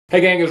Hey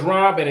gang, it's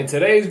Rob, and in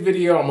today's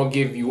video, I'm gonna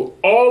give you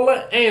all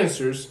the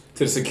answers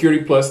to the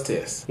Security Plus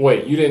test.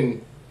 Wait, you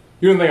didn't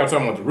think I'm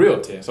talking about the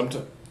real test? I'm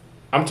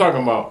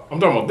talking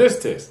about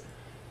this test.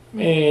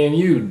 Man,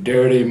 you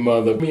dirty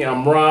mother.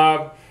 I'm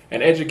Rob,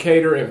 an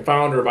educator and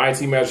founder of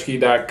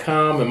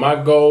ITMasterKey.com, and my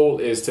goal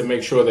is to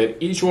make sure that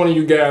each one of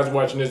you guys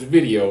watching this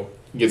video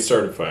gets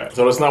certified.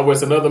 So let's not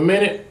waste another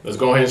minute. Let's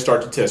go ahead and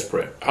start the test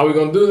prep. How are we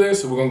gonna do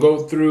this? We're gonna go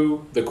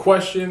through the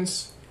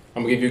questions.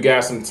 I'm gonna give you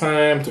guys some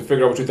time to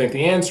figure out what you think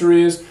the answer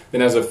is.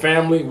 Then as a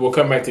family, we'll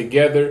come back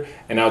together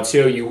and I'll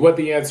tell you what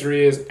the answer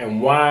is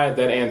and why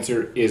that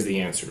answer is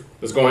the answer.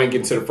 Let's go ahead and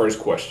get into the first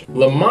question.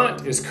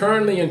 Lamont is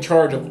currently in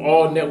charge of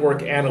all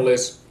network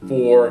analysts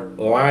for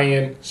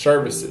Lion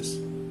Services.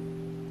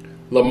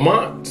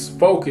 Lamont's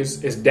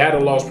focus is data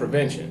loss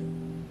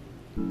prevention.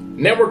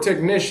 Network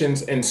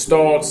technicians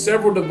installed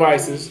several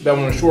devices that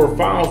will ensure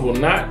files will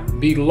not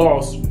be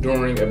lost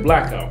during a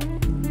blackout.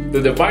 The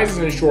devices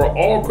ensure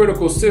all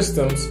critical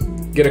systems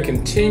get a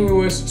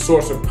continuous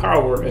source of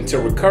power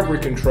until recovery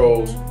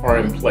controls are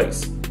in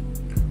place.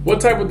 What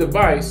type of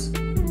device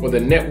will the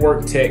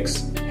network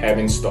techs have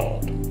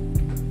installed?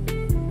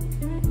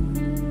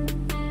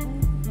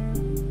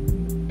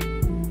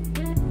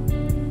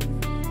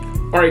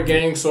 All right,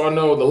 gang, so I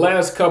know the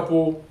last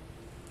couple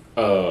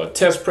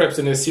test preps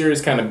in this series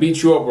kind of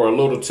beat you up or a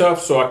little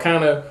tough, so I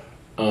kind of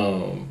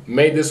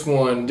made this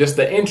one, just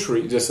the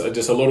entry, just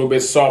a little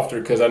bit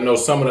softer because I know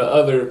some of the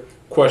other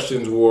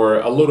questions were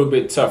a little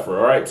bit tougher.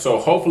 All right, so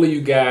hopefully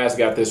you guys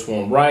got this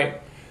one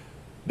right.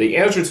 The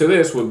answer to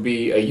this would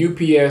be a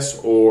UPS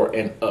or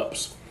an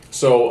UPS.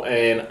 So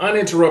an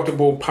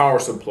uninterruptible power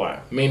supply,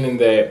 meaning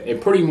that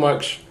it pretty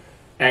much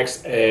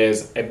acts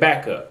as a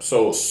backup.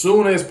 So as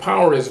soon as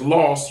power is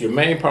lost, your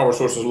main power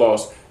source is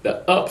lost,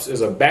 the UPS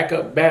is a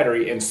backup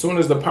battery, and as soon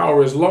as the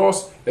power is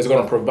lost, it's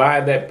going to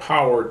provide that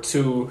power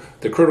to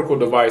the critical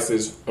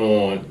devices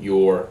on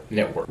your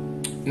network.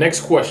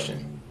 Next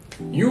question.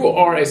 You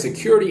are a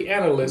security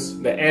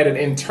analyst that added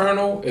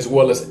internal as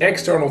well as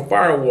external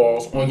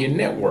firewalls on your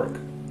network.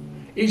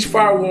 Each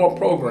firewall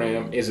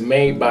program is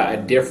made by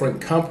a different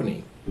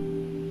company.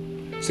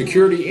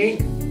 Security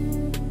Inc.,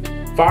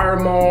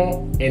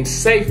 FireMall, and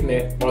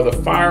SafeNet are the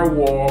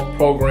firewall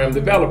program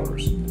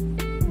developers.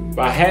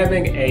 By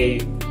having a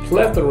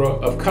plethora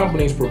of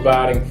companies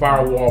providing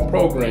firewall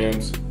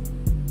programs,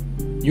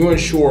 you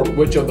ensure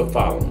which of the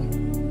following?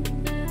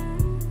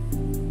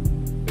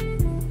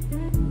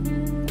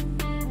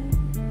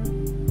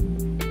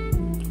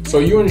 So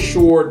you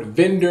ensured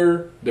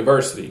vendor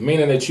diversity,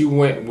 meaning that you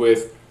went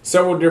with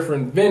several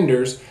different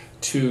vendors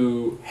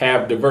to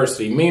have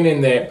diversity, meaning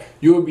that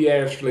you will be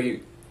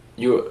actually,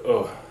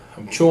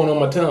 I'm chewing on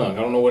my tongue.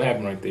 I don't know what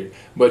happened right there,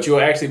 but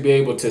you'll actually be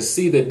able to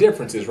see the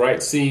differences,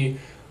 right? See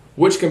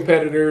which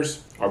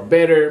competitors are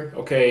better.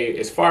 Okay,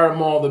 is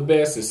FireMall the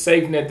best? Is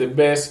SafeNet the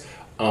best?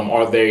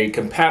 Are they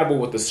compatible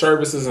with the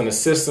services and the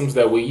systems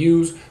that we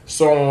use?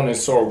 So on and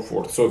so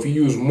forth. So if you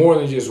use more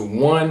than just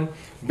one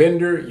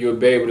vendor, you'll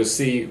be able to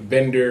see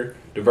vendor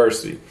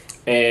diversity.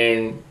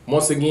 And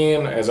once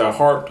again, as I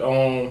harped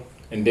on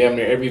in damn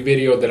near every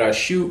video that I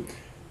shoot,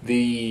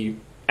 the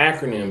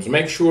acronyms,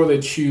 make sure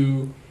that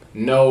you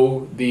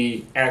know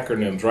the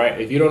acronyms, right?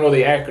 If you don't know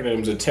the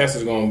acronyms, the test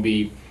is going to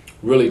be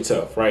really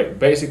tough, right?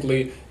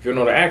 Basically, if you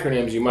don't know the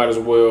acronyms, you might as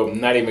well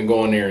not even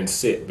go in there and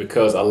sit,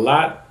 because a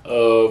lot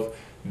of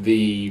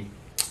the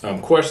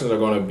questions are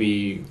going to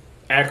be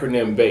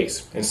acronym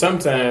based. And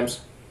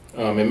sometimes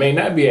it may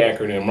not be an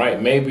acronym,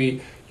 right?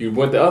 Maybe you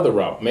went the other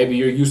route. Maybe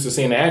you're used to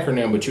seeing the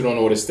acronym, but you don't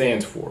know what it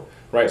stands for,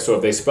 right? So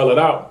if they spell it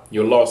out,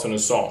 you're lost in the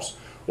sauce.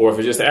 Or if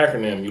it's just an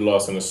acronym, you're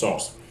lost in the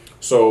sauce.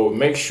 So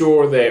make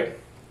sure that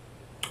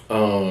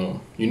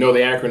you know the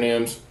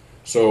acronyms,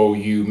 so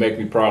you make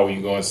me proud when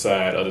you go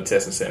inside of the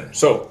testing center.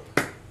 So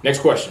next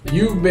question.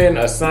 You've been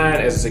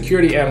assigned as a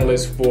security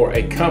analyst for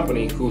a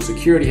company whose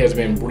security has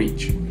been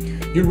breached.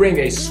 You bring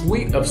a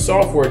suite of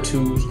software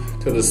tools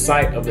to the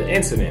site of the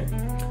incident.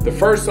 The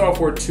first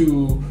software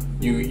tool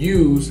you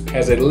use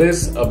has a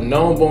list of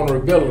known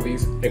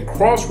vulnerabilities and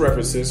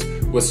cross-references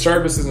with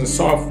services and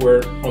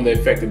software on the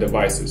affected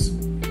devices.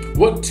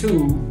 What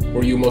tool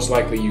were you most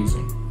likely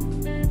using?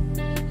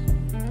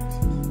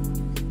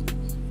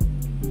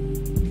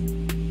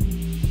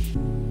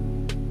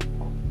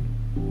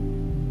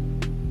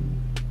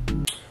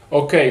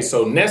 Okay,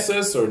 so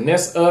Nessus or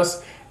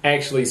Nessus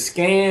actually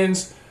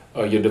scans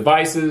your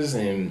devices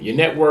and your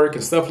network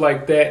and stuff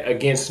like that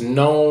against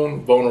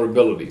known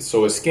vulnerabilities.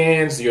 So it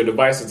scans your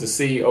devices to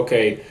see,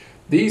 okay,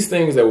 these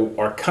things that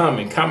are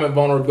common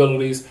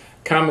vulnerabilities,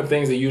 common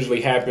things that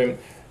usually happen.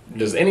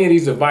 Does any of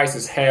these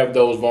devices have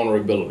those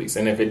vulnerabilities?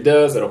 And if it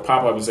does, it'll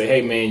pop up and say,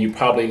 hey man, you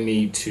probably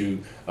need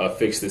to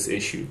fix this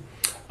issue.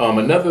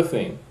 Another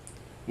thing,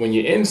 when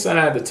you're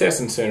inside the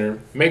testing center,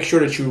 make sure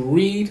that you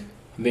read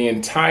the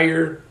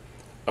entire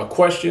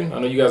question. I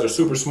know you guys are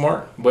super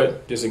smart,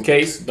 but just in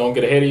case, don't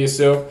get ahead of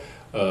yourself.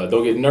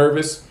 Don't get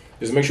nervous.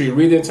 Just make sure you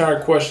read the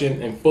entire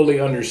question and fully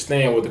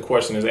understand what the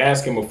question is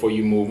asking before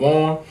you move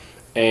on.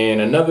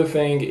 And another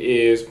thing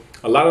is,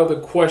 a lot of the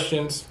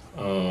questions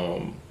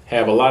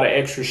have a lot of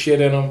extra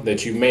shit in them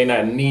that you may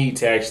not need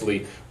to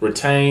actually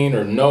retain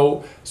or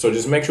know. So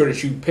just make sure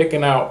that you're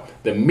picking out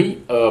the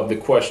meat of the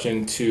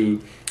question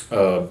to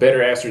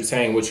better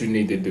ascertain what you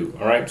need to do.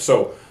 All right.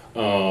 So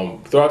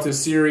throughout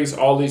this series,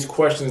 all these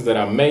questions that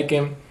I'm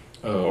making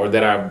or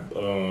that I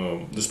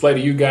display to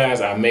you guys,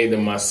 I made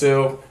them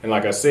myself. And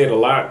like I said, a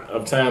lot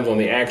of times on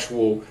the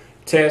actual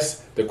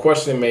test, the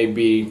question may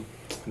be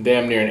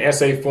damn near an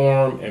essay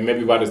form, and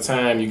maybe by the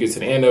time you get to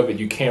the end of it,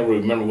 you can't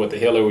really remember what the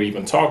hell they were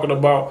even talking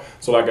about.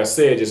 So like I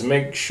said, just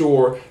make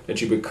sure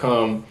that you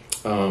become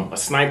a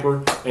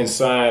sniper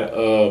inside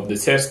of the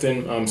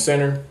testing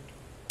center.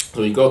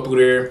 So you go through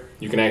there,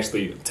 you can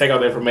actually take out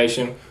the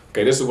information.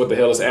 Okay, this is what the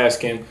hell it's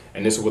asking,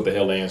 and this is what the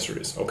hell the answer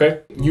is,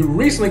 okay? You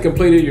recently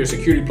completed your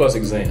Security Plus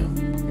exam.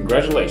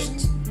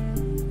 Congratulations.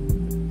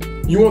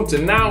 You want to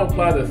now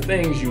apply the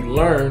things you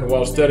learned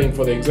while studying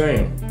for the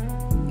exam.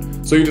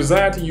 So you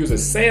decide to use a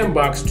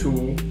sandbox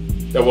tool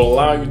that will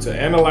allow you to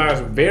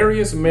analyze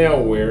various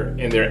malware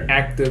in their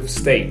active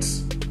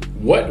states.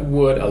 What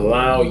would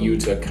allow you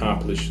to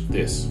accomplish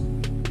this?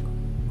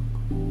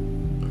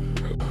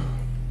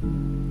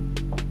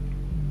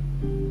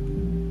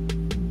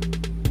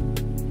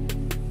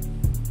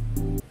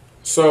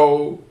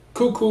 So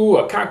Cuckoo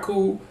or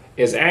Kaku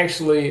is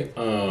actually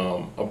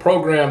a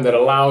program that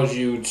allows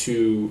you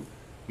to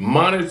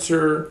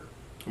monitor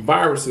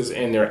viruses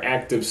in their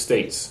active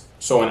states.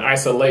 So in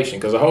isolation,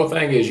 because the whole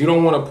thing is you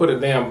don't want to put a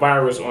damn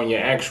virus on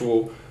your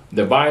actual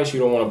device. You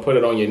don't want to put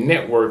it on your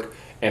network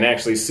and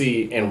actually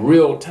see in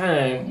real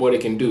time what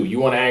it can do.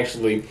 You want to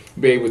actually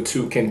be able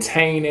to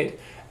contain it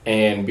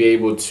and be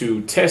able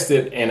to test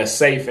it in a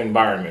safe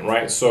environment,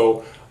 right?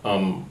 So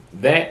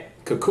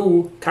that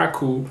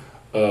Kaku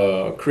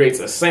creates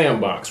a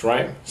sandbox,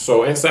 right?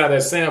 So inside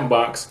that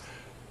sandbox,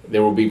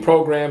 there will be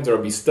programs, there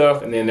will be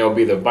stuff, and then there'll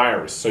be the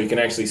virus. So you can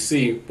actually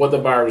see what the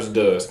virus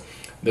does.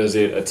 Does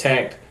it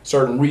attack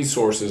certain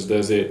resources?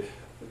 Does it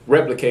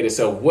replicate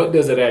itself? What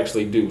does it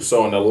actually do?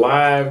 So in a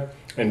live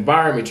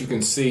environment, you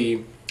can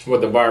see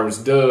what the virus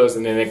does,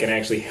 and then it can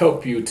actually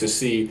help you to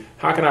see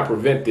how can I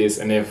prevent this,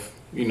 and if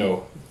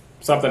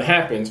something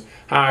happens,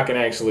 how I can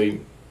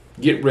actually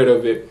get rid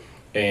of it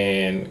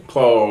and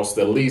cause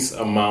the least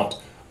amount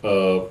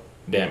of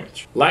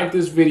damage. Like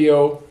this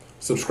video,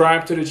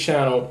 subscribe to the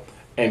channel,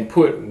 and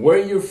put where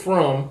you're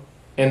from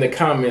in the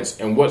comments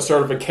and what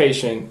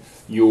certification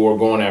you're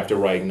going after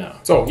right now.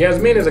 So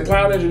Yasmin is a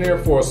cloud engineer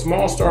for a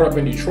small startup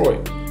in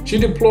Detroit. She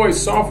deploys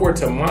software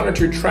to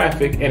monitor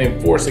traffic and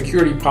enforce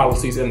security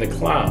policies in the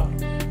cloud.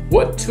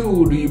 What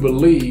tool do you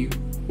believe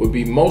would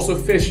be most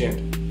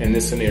efficient in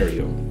this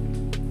scenario?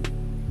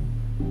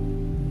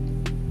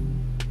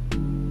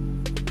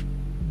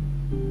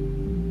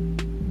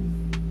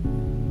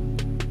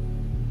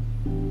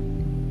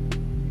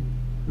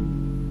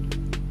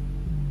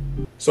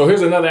 So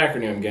here's another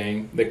acronym,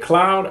 gang. The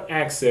Cloud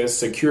Access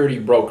Security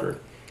Broker.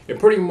 It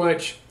pretty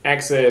much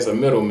acts as a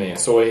middleman.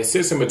 So it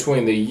sits in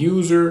between the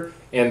user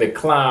and the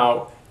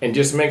cloud, and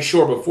just make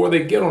sure before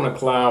they get on the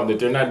cloud that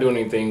they're not doing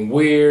anything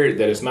weird,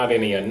 that it's not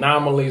any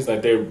anomalies,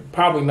 that they're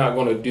probably not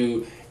going to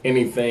do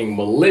anything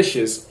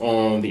malicious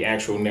on the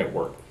actual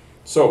network.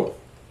 So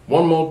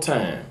one more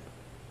time,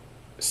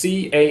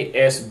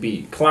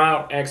 CASB,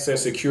 Cloud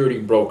Access Security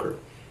Broker.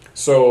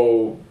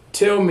 So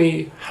tell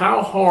me,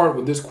 how hard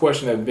would this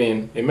question have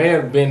been? It may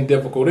have been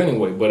difficult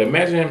anyway, but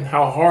imagine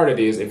how hard it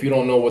is if you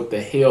don't know what the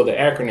hell the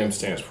acronym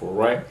stands for,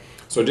 right?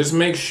 So just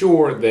make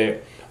sure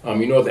that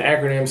you know what the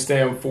acronym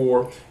stand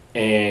for,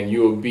 and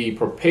you'll be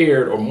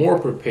prepared or more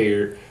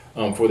prepared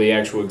for the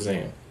actual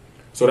exam.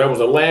 So that was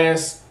the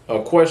last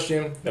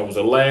question. That was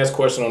the last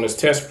question on this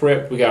test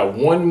prep. We got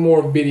one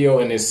more video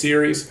in this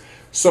series.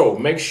 So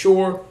make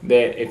sure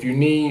that if you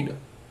need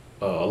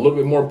a little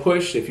bit more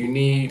push, if you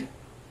need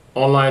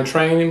online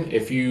training,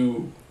 if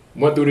you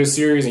went through this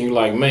series and you're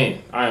like,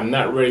 man, I am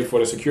not ready for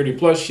the Security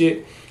Plus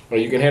shit, or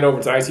you can head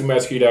over to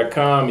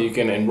itmastery.com. You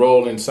can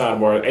enroll inside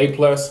of our A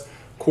Plus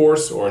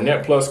course or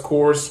Net Plus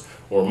course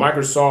or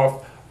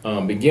Microsoft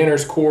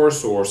Beginners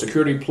course or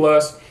Security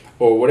Plus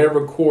or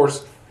whatever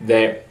course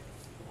that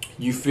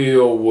you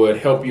feel would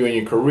help you in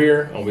your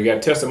career. We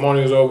got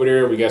testimonials over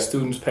there. We got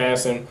students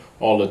passing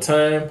all the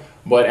time.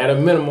 But at a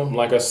minimum,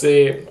 like I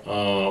said,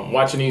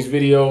 watching these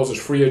videos is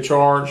free of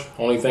charge.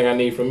 Only thing I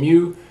need from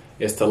you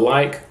is to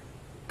like,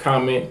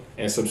 comment,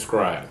 and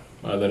subscribe.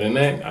 Other than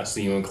that, I'll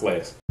see you in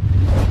class.